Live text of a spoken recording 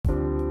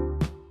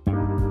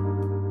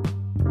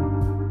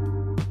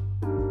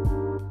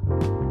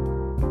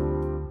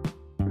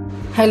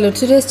Hello,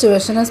 today's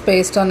devotion is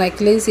based on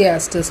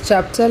Ecclesiastes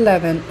chapter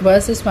 11,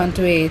 verses 1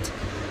 to 8.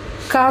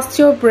 Cast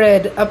your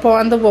bread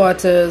upon the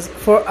waters,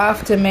 for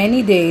after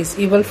many days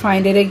you will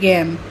find it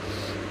again.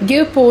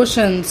 Give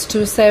portions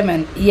to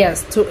 7,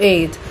 yes, to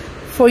 8,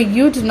 for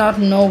you do not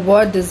know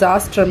what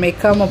disaster may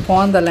come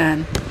upon the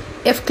land.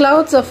 If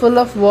clouds are full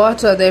of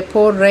water, they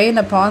pour rain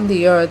upon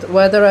the earth.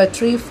 Whether a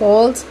tree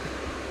falls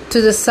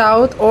to the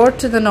south or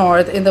to the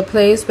north, in the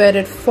place where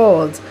it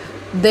falls,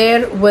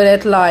 there will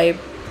it lie.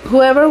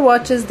 Whoever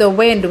watches the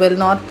wind will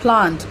not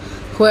plant.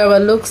 Whoever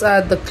looks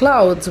at the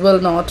clouds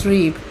will not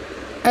reap.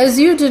 As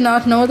you do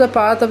not know the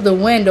path of the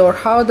wind or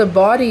how the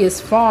body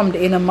is formed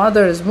in a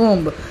mother's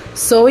womb,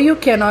 so you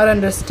cannot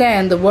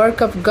understand the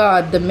work of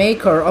God, the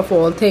maker of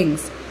all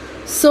things.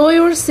 Sow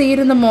your seed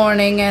in the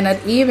morning, and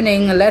at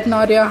evening let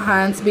not your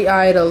hands be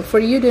idle, for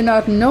you do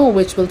not know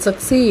which will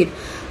succeed,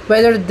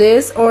 whether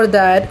this or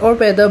that, or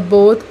whether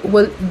both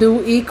will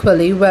do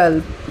equally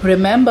well.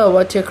 Remember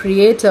what your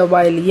Creator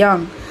while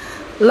young.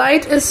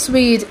 Light is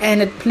sweet,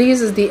 and it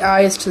pleases the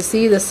eyes to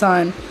see the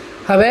sun.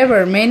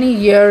 However many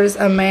years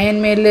a man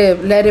may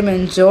live, let him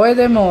enjoy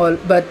them all,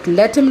 but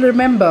let him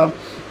remember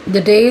the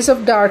days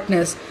of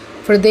darkness,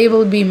 for they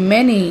will be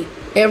many.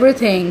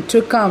 Everything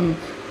to come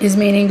is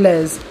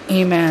meaningless.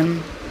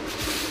 Amen.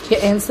 Here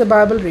ends the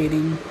Bible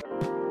reading.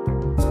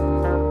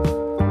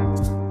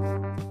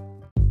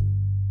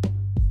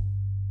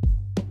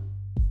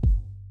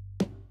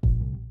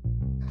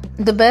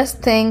 The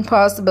best thing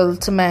possible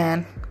to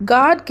man.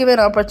 God-given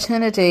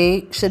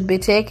opportunity should be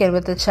taken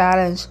with a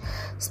challenge.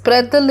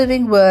 Spread the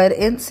living word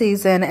in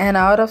season and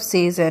out of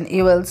season.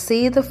 You will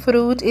see the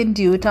fruit in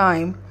due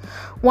time.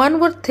 One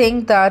would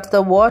think that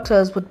the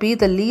waters would be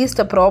the least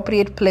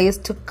appropriate place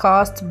to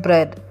cast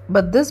bread.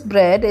 But this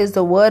bread is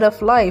the word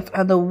of life,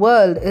 and the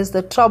world is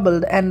the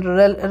troubled and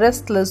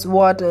restless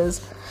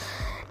waters.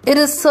 It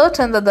is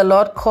certain that the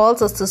Lord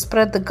calls us to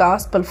spread the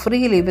gospel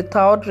freely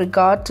without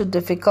regard to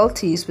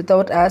difficulties,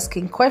 without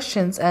asking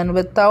questions, and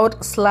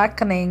without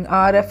slackening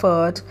our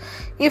effort.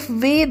 If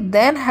we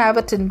then have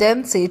a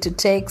tendency to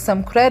take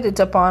some credit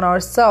upon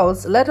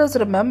ourselves, let us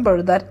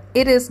remember that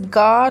it is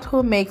God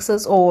who makes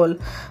us all.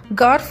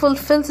 God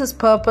fulfills His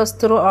purpose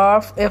through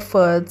our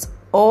efforts.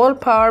 All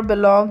power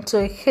belongs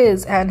to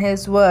His and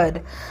His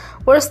word.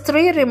 Verse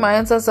 3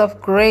 reminds us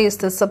of grace,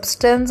 the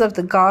substance of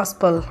the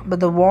gospel, but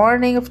the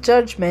warning of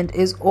judgment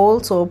is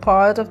also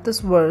part of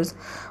this verse.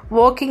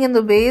 Walking in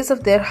the ways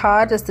of their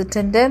heart is the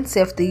tendency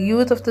of the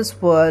youth of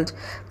this world.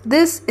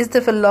 This is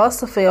the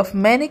philosophy of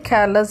many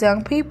careless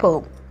young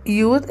people.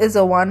 Youth is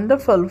a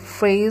wonderful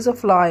phase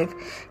of life.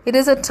 It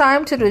is a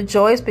time to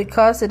rejoice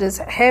because it is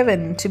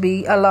heaven to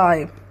be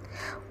alive.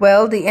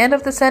 Well, the end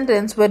of the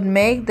sentence would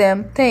make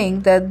them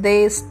think that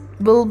they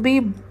will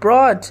be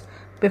brought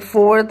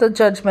before the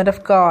judgment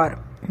of God.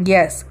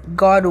 Yes,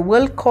 God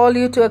will call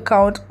you to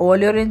account all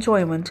your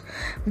enjoyment.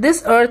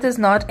 This earth is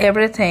not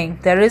everything.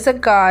 There is a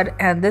God,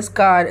 and this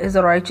God is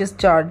a righteous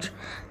judge.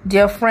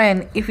 Dear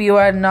friend, if you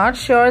are not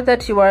sure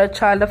that you are a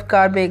child of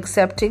God by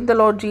accepting the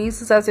Lord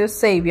Jesus as your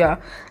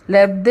Savior,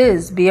 let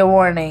this be a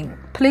warning.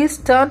 Please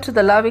turn to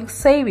the loving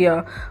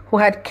Savior who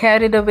had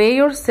carried away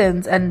your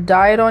sins and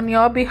died on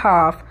your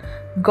behalf.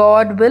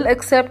 God will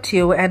accept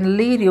you and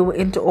lead you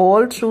into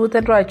all truth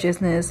and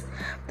righteousness.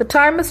 The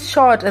time is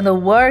short and the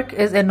work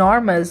is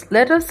enormous.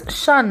 Let us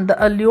shun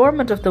the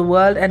allurement of the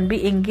world and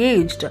be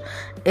engaged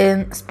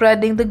in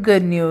spreading the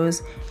good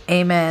news.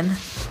 Amen.